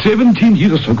was 17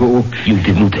 years ago. You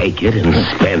didn't take it and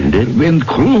spend it? When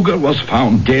Kruger was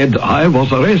found dead, I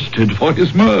was arrested for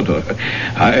his murder.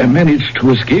 I managed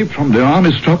to escape from the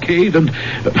army stockade and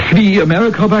flee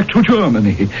America back to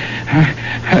Germany.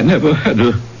 I never had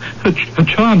a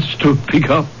chance to pick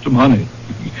up the money.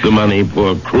 The money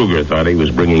poor Kruger thought he was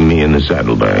bringing me in the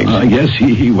saddlebags. Yes,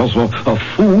 he was a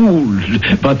fool.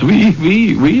 But we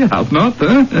have not,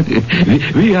 huh?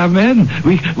 We are men.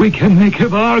 We can make a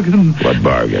bargain. What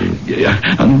bargain?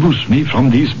 Unloose me from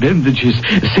these bandages.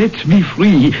 Set me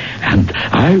free. And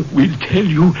I will tell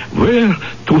you where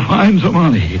to find the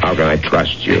money. How can I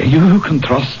trust you? You can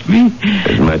trust me.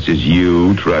 As much as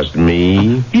you trust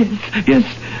me? Yes.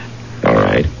 All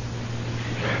right.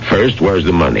 First, where's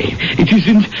the money? It is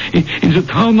in the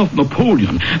town of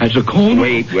Napoleon, at the corner...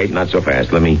 Wait, not so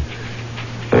fast. Let me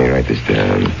write this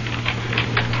down.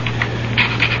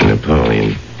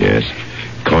 Napoleon, yes.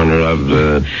 Corner of...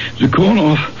 The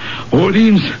corner of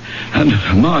Orleans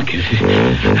and Market.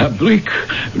 Mm-hmm. A brick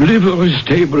livery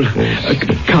stable. Yes.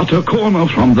 Cut a corner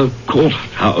from the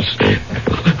courthouse.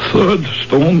 Third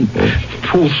stone,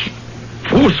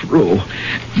 fourth row.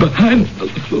 Behind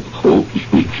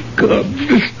God,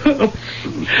 this house.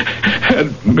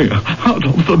 Help me out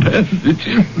of the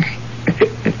bandages.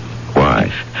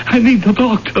 Why? I need the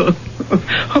doctor.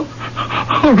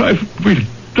 Or I will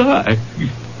die.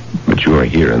 But you are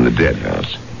here in the dead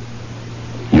house.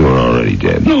 You are already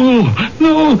dead. No,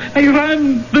 I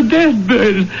ran the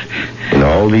deathbed. In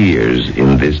all the years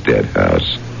in this dead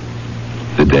house,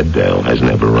 the dead bell has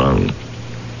never rung.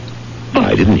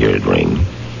 I didn't hear it ring.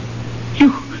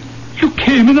 You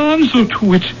came in answer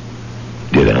to it.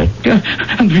 Did I?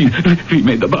 And we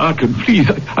made a bargain. Please,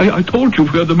 I told you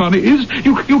where the money is.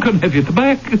 You can have it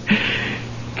back.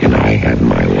 Can I have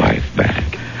my wife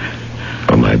back?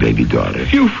 Or my baby daughter?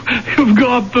 You've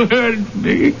got to help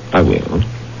me. I will.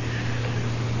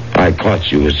 I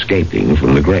caught you escaping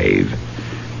from the grave.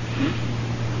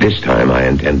 This time I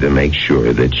intend to make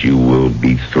sure that you will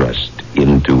be thrust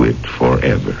into it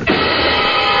forever.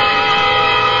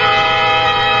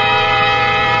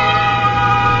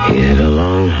 He had a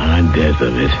long, hard death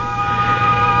of it.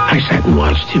 I sat and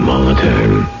watched him all the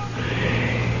time.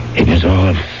 It was all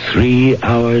of 3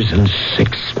 hours and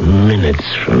 6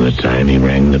 minutes from the time he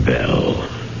rang the bell.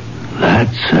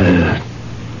 That's a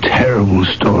terrible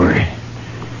story.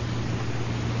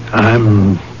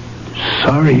 I'm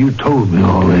sorry you told me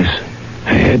all this.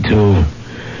 I had to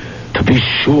be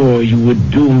sure you would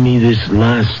do me this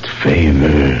last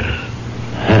favor.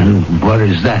 And what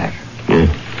is that?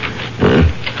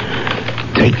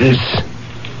 Take this,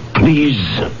 please.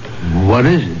 What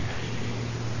is it?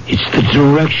 It's the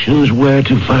directions where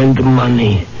to find the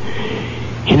money.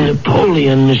 In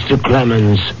Napoleon, Mr.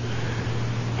 Clemens.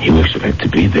 You expect to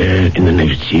be there in the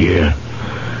next year.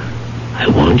 I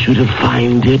want you to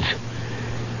find it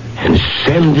and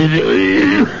send it...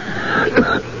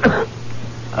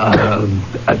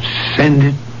 Send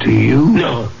it to you?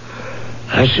 No.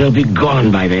 I shall be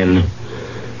gone by then.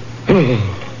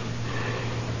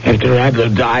 After Adler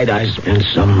died, I spent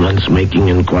some months making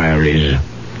inquiries.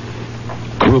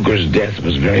 Kruger's death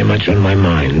was very much on my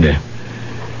mind.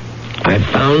 I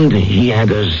found he had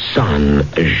a son,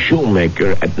 a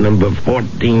shoemaker at number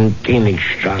 14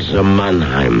 Königstrasse,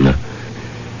 Mannheim.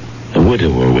 A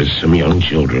widower with some young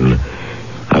children.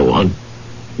 I want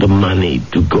the money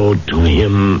to go to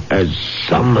him as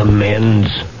some amends.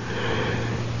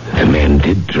 The man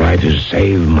did try to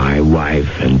save my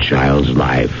wife and child's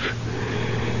life.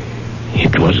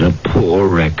 It was a poor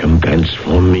recompense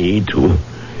for me to,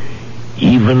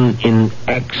 even in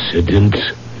accident,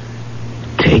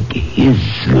 take his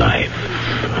life.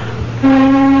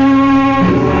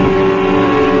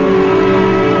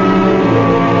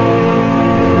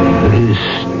 This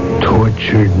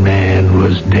tortured man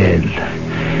was dead.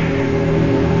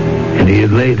 And he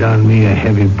had laid on me a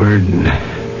heavy burden.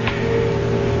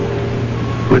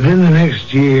 Within the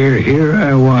next year, here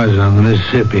I was on the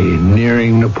Mississippi,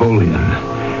 nearing Napoleon,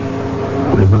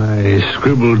 with my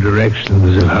scribbled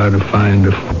directions of how to find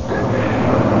a...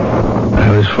 I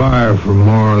was far from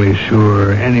morally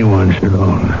sure anyone should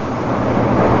own.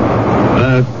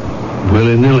 But,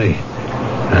 willy-nilly,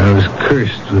 I was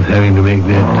cursed with having to make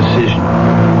that decision.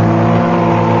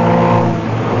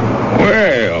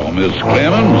 Well, Miss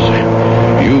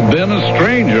Clemens. You've been a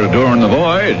stranger during the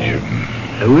voyage.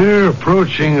 We're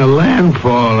approaching a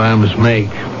landfall I must make.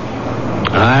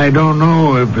 I don't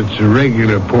know if it's a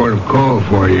regular port of call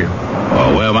for you.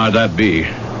 Oh, where might that be?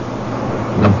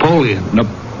 Napoleon.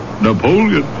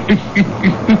 Napoleon?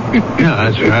 Yeah,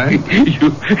 that's right.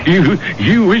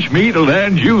 You wish me to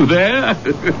land you there?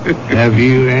 Have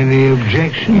you any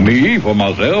objection? Me, for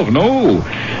myself, no.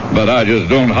 But I just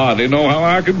don't hardly know how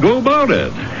I could go about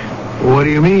it. What do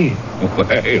you mean?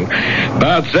 Well,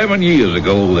 about 7 years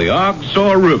ago, the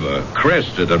Arkansas River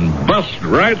crested and bust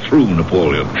right through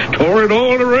Napoleon, tore it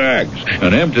all to rags,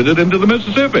 and emptied it into the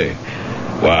Mississippi.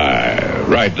 Why,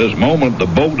 right this moment, the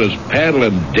boat is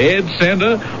paddling dead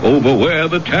center over where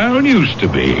the town used to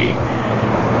be.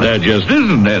 There just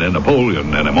isn't any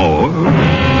Napoleon anymore.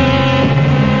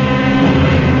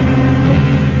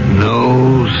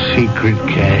 No secret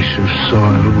cache of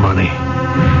soiled money.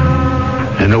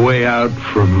 And a way out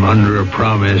from under a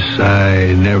promise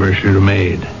I never should have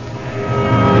made.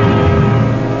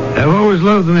 I've always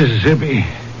loved the Mississippi,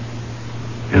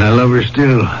 and I love her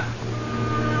still.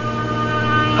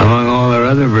 Among all her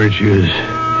other virtues,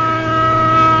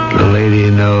 the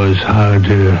lady knows how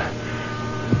to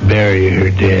bury her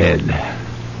dead.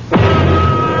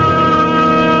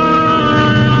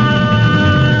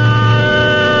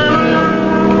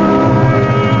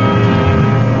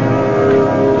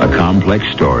 A complex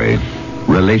story,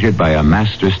 related by a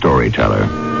master storyteller,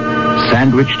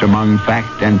 sandwiched among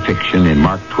fact and fiction in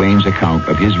Mark Twain's account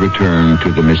of his return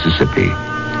to the Mississippi.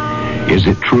 Is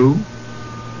it true?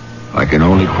 I can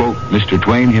only quote Mr.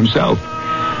 Twain himself.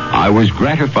 I was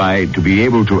gratified to be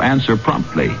able to answer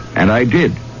promptly, and I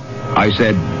did. I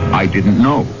said, I didn't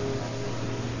know.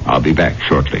 I'll be back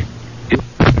shortly.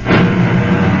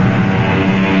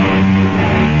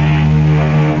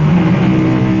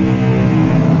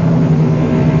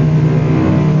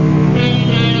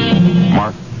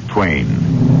 Mark Twain,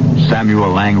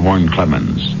 Samuel Langhorne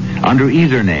Clemens. Under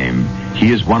either name,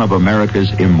 he is one of America's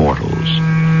immortals.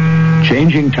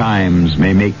 Changing times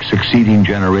may make succeeding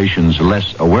generations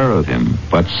less aware of him,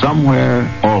 but somewhere,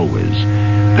 always,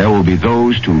 there will be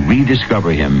those to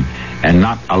rediscover him and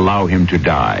not allow him to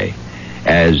die,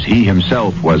 as he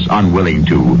himself was unwilling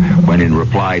to when, in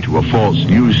reply to a false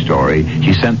news story,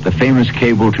 he sent the famous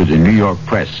cable to the New York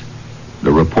press.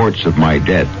 The reports of my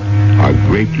death are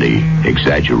greatly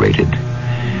exaggerated.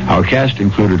 Our cast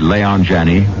included Leon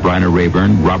Janney, Bryna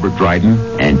Rayburn, Robert Dryden,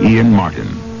 and Ian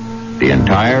Martin. The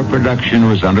entire production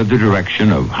was under the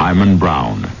direction of Hyman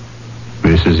Brown.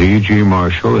 This is E.G.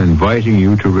 Marshall inviting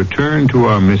you to return to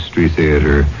our Mystery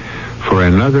Theater for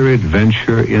another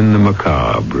adventure in the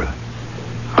macabre.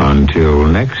 Until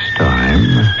next time,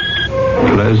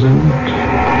 pleasant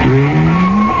dreams.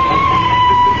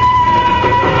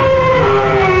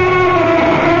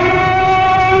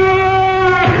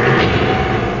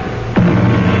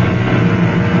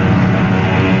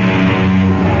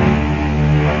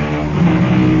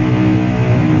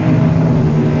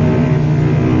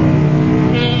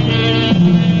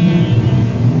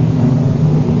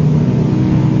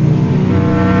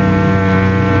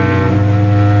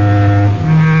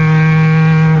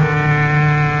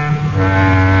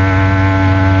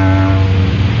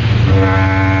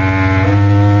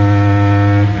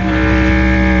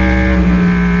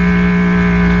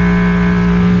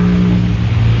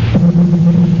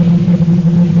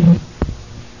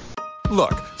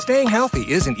 Staying healthy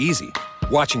isn't easy.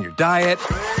 Watching your diet,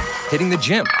 hitting the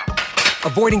gym,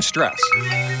 avoiding stress.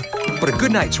 But a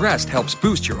good night's rest helps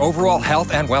boost your overall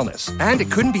health and wellness. And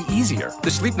it couldn't be easier.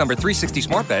 The Sleep Number 360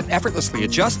 Smart Bed effortlessly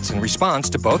adjusts and responds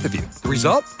to both of you. The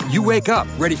result? You wake up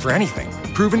ready for anything.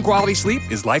 Proven quality sleep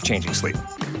is life-changing sleep.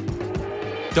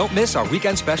 Don't miss our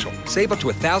weekend special. Save up to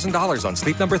 $1,000 on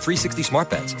Sleep Number 360 Smart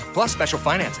Beds, plus special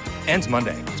financing. Ends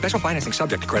Monday. Special financing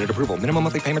subject to credit approval. Minimum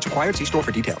monthly payments required. See store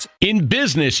for details. In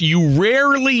business, you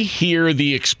rarely hear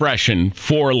the expression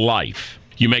 "for life."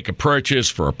 You make a purchase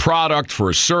for a product, for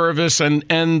a service, and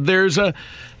there's a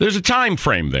time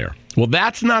frame there. Well,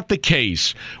 that's not the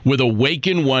case with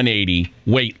Awaken 180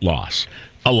 weight loss.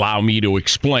 Allow me to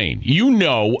explain. You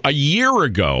know, a year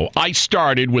ago, I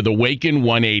started with Awaken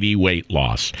 180 weight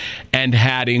loss and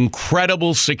had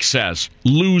incredible success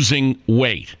losing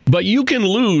weight. But you can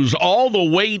lose all the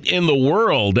weight in the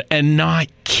world and not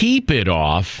keep it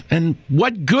off. And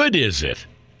what good is it?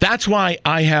 That's why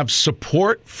I have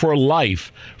support for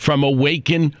life from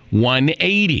Awaken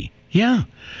 180. Yeah.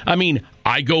 I mean,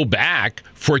 I go back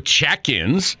for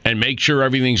check-ins and make sure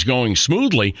everything's going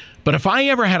smoothly. But if I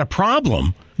ever had a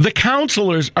problem, the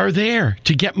counselors are there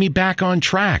to get me back on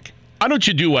track. Why don't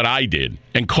you do what I did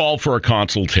and call for a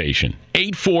consultation?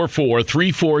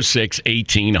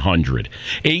 844-346-1800.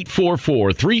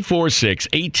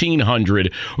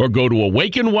 844-346-1800 or go to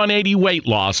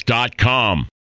awaken180weightloss.com.